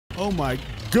Oh my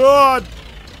god!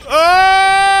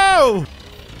 Oh!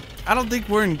 I don't think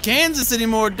we're in Kansas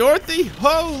anymore, Dorothy.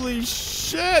 Holy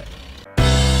shit!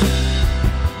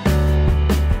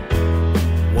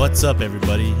 What's up,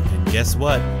 everybody? And guess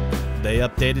what? They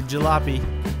updated Jalopy.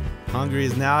 Hungary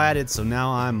is now added, so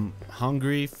now I'm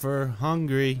hungry for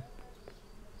Hungary.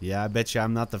 Yeah, I bet you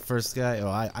I'm not the first guy. Oh,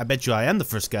 I bet you I am the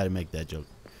first guy to make that joke.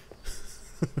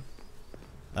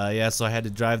 Yeah, so I had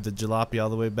to drive the Jalopy all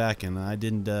the way back, and I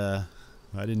didn't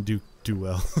do too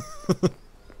well.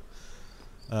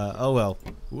 Oh well,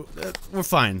 we're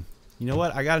fine. You know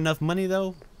what? I got enough money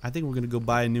though. I think we're gonna go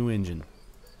buy a new engine.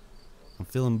 I'm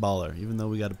feeling baller, even though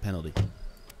we got a penalty.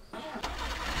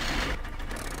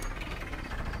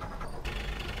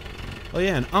 Oh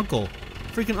yeah, and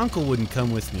freaking Uncle wouldn't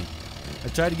come with me. I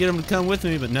tried to get him to come with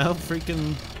me, but no,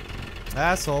 freaking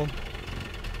asshole.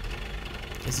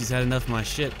 Guess he's had enough of my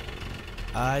shit.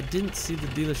 I didn't see the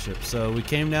dealership, so we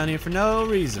came down here for no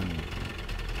reason.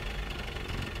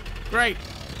 Great.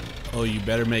 Oh, you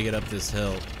better make it up this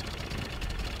hill.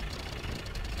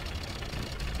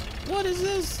 What is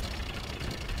this?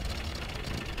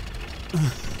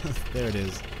 There it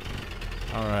is.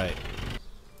 Alright.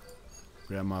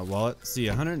 Grab my wallet. See,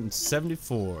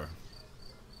 174.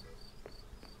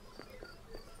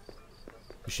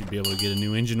 We should be able to get a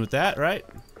new engine with that, right?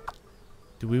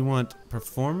 Do we want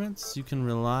performance you can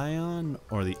rely on,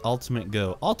 or the ultimate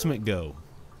go? Ultimate go.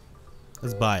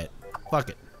 Let's buy it. Fuck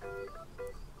it.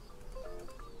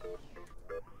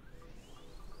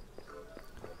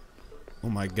 Oh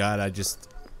my god, I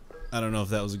don't know if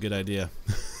that was a good idea.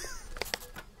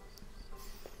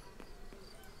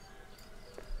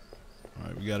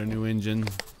 Alright, we got a new engine.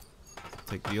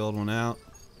 Take the old one out.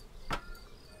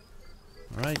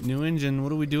 Alright, new engine. What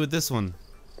do we do with this one?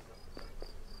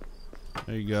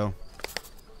 There you go.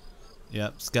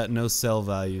 Yep, it's got no sell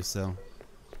value, so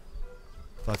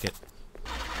fuck it.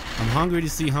 I'm hungry to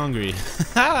see Hungary.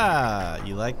 Ha!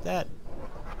 You like that?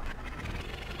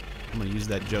 I'm gonna use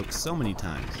that joke so many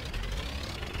times.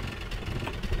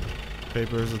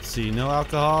 Papers, let's see. No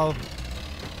alcohol.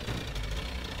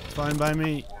 It's fine by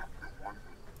me.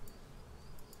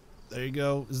 There you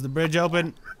go. Is the bridge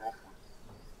open?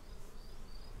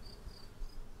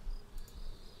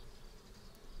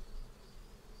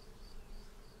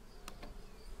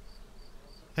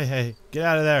 Hey, hey, get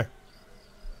out of there.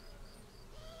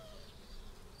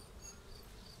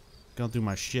 Going through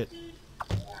my shit.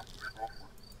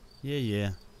 Yeah, yeah.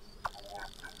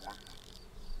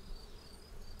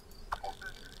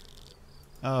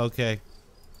 Oh, okay.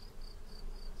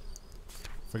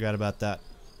 Forgot about that.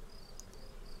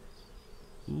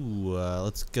 Ooh,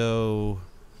 let's go.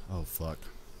 Oh, fuck.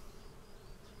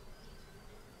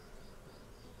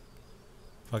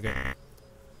 Fuck it.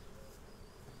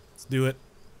 Let's do it.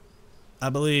 I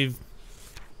believe.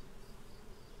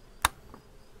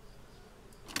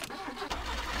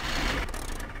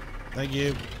 Thank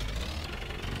you.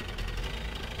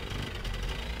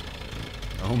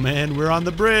 Oh man, we're on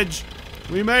the bridge.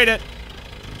 We made it.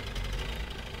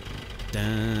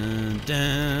 Dun,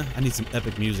 dun. I need some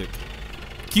epic music.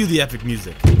 Cue the epic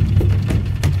music.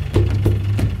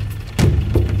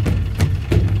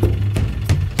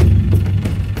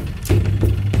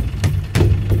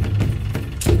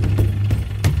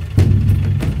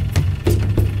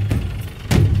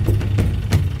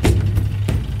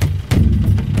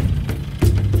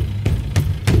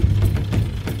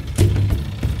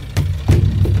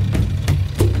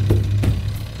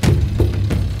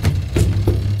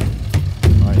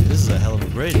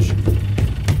 Bridge.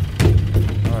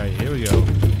 Alright, here we go.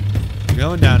 We're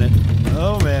going down it.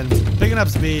 Oh man, picking up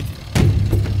speed.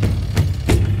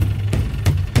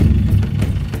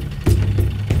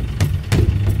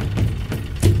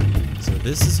 So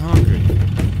this is Hungary.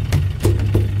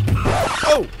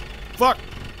 Oh! Fuck!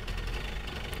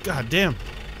 God damn.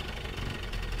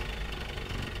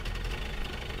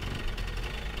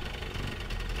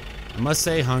 I must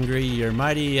say, Hungary, you're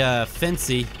mighty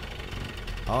fancy.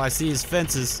 All I see is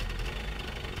fences.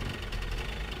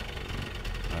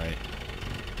 Alright.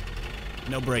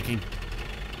 No braking.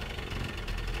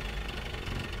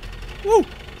 Woo!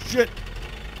 Shit!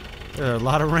 There are a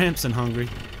lot of ramps in Hungary.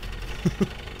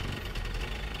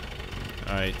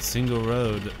 Alright, single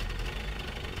road.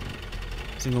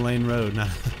 Single lane road, not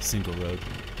a single road.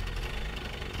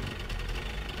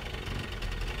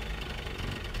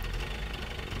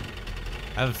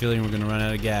 I have a feeling we're gonna run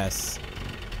out of gas.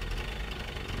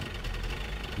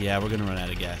 Yeah, we're gonna run out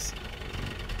of gas.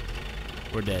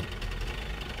 We're dead.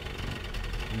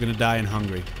 We're gonna die in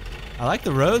Hungary. I like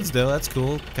the roads though, that's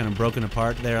cool. Kind of broken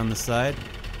apart there on the side.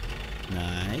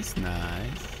 Nice,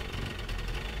 nice.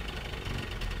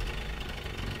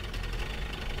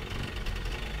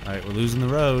 Alright, we're losing the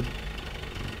road.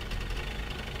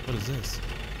 What is this?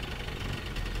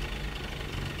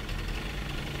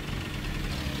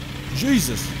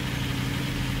 Jesus!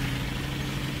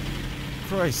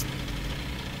 Christ.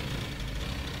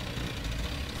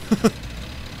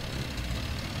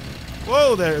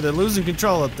 Whoa, they're losing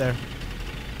control up there.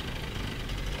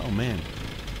 Oh man.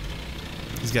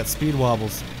 He's got speed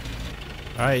wobbles.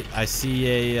 Alright, I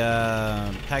see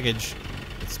a package.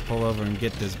 Let's pull over and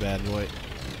get this bad boy.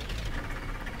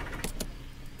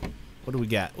 What do we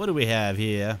got? What do we have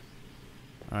here?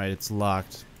 Alright, it's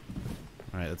locked.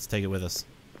 Alright, let's take it with us.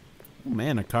 Oh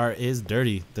man, the car is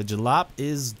dirty. The jalop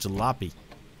is jalopy.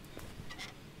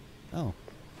 Oh.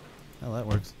 Well, that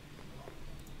works.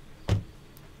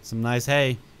 Some nice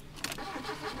hay,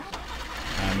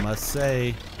 I must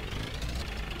say.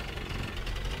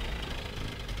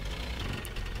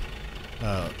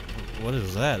 What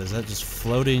is that? Is that just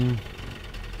floating?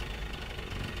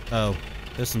 Oh,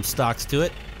 there's some stalks to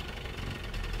it.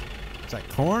 Is that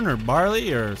corn or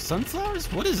barley or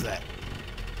sunflowers? What is that?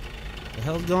 What the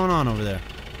hell's going on over there?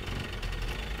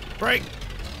 Brake!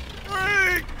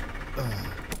 Brake!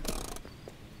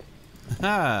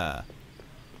 Ha!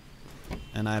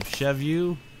 And I've shove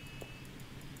you.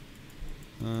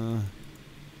 Can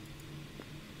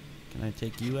I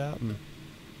take you out?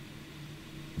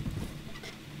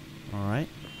 Alright.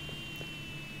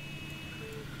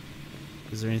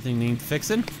 Is there anything need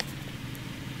fixing?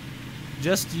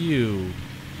 Just you.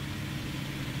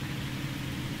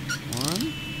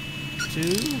 1, 2,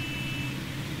 3.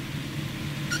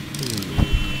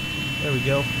 There we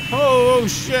go. Oh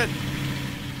shit!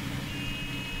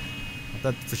 I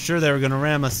thought for sure they were gonna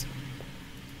ram us.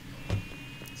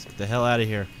 Let's get the hell out of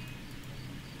here.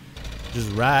 Just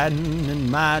riding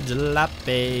in my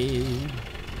jalopy.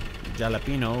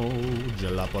 Jalapeno,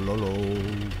 jalapololo.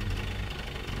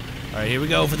 Alright, here we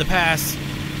go for the pass.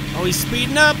 Oh, he's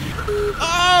speeding up.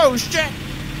 Oh, shit.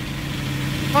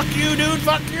 Fuck you, dude.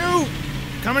 Fuck you.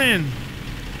 Coming in.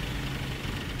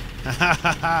 Ha ha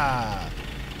ha ha.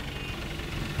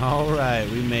 Alright,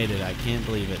 we made it. I can't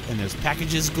believe it. And there's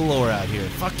packages galore out here.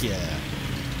 Fuck yeah.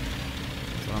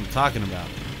 That's what I'm talking about.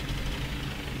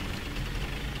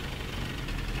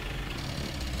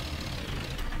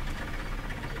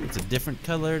 It's a different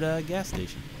colored gas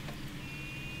station.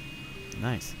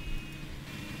 Nice.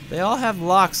 They all have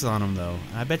locks on them, though.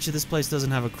 I bet you this place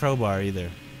doesn't have a crowbar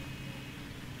either.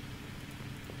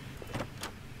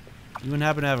 You wouldn't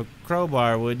happen to have a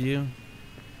crowbar, would you?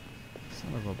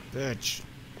 Son of a bitch.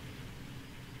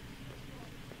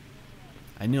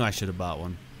 I knew I should have bought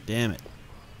one. Damn it.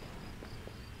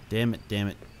 Damn it, damn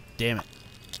it, damn it.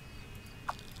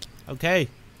 Okay.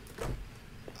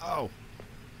 Oh.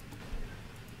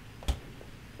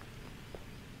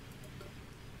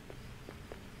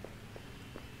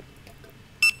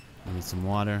 I need some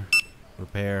water.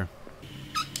 Repair.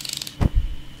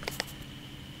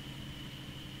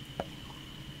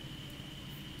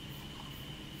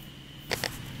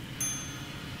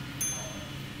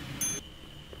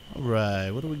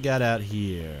 Alright, what do we got out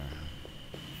here?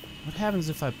 What happens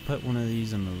if I put one of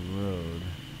these on the road?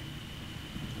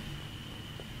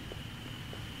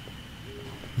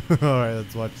 Alright,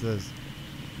 let's watch this.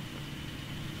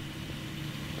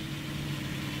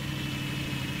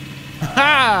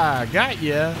 Ha! Got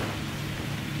ya!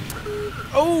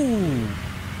 Oh!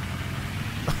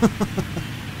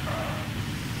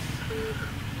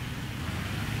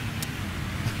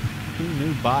 Who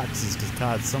knew boxes could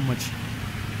cause so much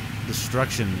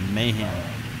destruction and mayhem?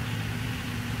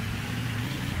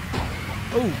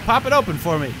 Oh, pop it open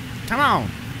for me. Come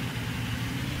on.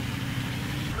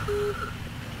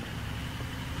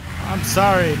 I'm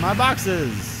sorry, my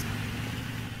boxes.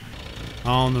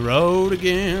 On the road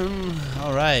again.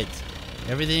 All right.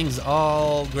 Everything's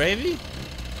all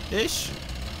gravy-ish.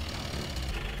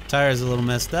 Tire's a little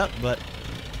messed up, but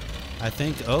I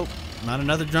think, oh, not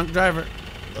another drunk driver.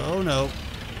 Oh no.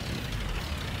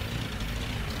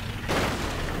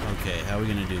 Okay, how are we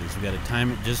gonna do this? We gotta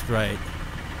time it just right.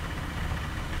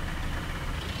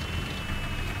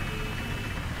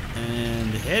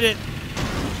 And hit it.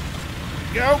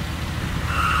 Go.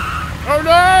 Oh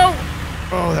no!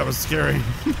 Oh, that was scary.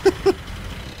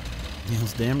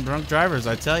 Those damn drunk drivers,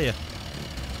 I tell you.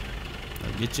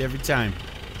 They'll get you every time.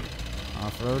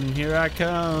 Off-roading, here I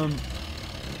come.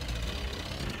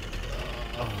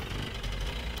 Oh.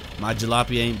 My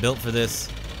jalopy ain't built for this.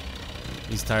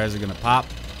 These tires are gonna pop.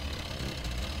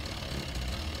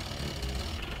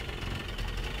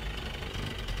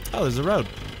 Oh, there's a road.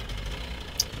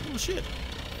 Oh shit.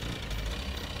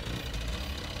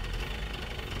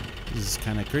 This is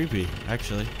kind of creepy,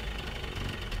 actually.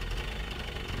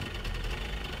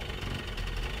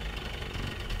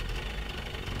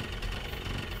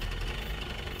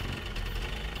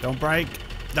 Don't break.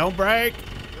 Don't break.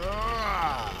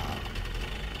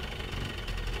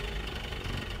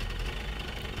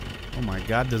 Oh my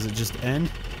god, does it just end?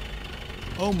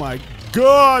 Oh my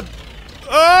god!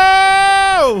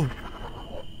 Oh!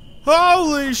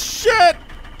 Holy shit!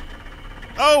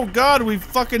 Oh god, we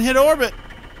fucking hit orbit!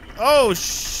 Oh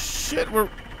shit, we're...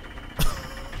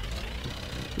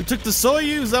 we took the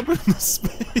Soyuz up into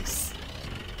space.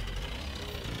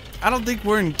 I don't think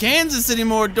we're in Kansas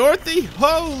anymore, Dorothy!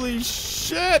 Holy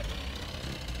shit!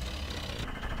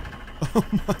 Oh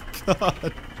my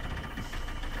god.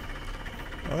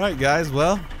 Alright guys,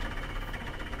 well,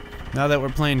 now that we're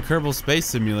playing Kerbal Space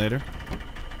Simulator.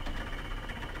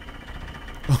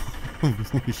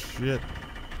 Holy shit.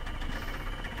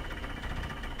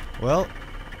 Well,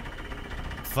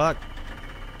 fuck.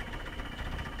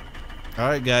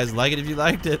 Alright guys, like it if you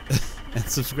liked it. And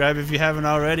subscribe if you haven't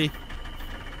already.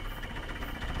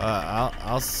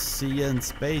 I'll see you in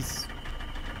space.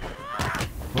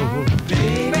 Whoa.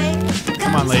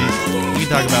 Come on ladies, we can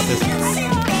talk about this.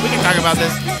 We can talk about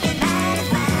this.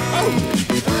 Oh.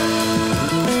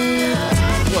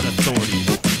 What authority.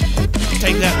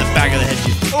 Take that in the back of the head.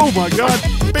 Oh my god.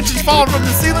 Bitch is falling from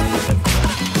the ceiling.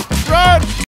 Run.